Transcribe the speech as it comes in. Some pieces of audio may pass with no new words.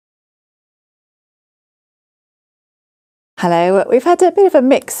Hello, we've had a bit of a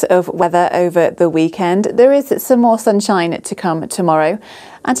mix of weather over the weekend. There is some more sunshine to come tomorrow,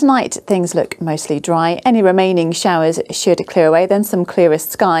 and tonight things look mostly dry. Any remaining showers should clear away, then some clearer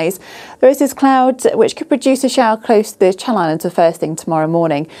skies. There is this cloud which could produce a shower close to the Channel Islands the first thing tomorrow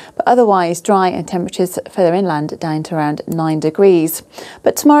morning, but otherwise dry and temperatures further inland down to around 9 degrees.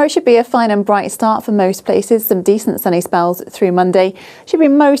 But tomorrow should be a fine and bright start for most places. Some decent sunny spells through Monday. Should be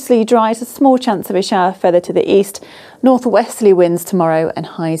mostly dry, so a small chance of a shower further to the east. Northwesterly winds tomorrow and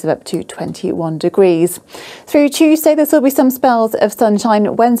highs of up to 21 degrees. Through Tuesday, there will be some spells of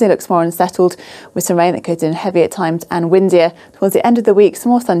sunshine. Wednesday looks more unsettled with some rain that comes in heavy at times and windier. Towards the end of the week, some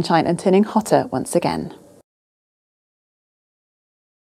more sunshine and turning hotter once again.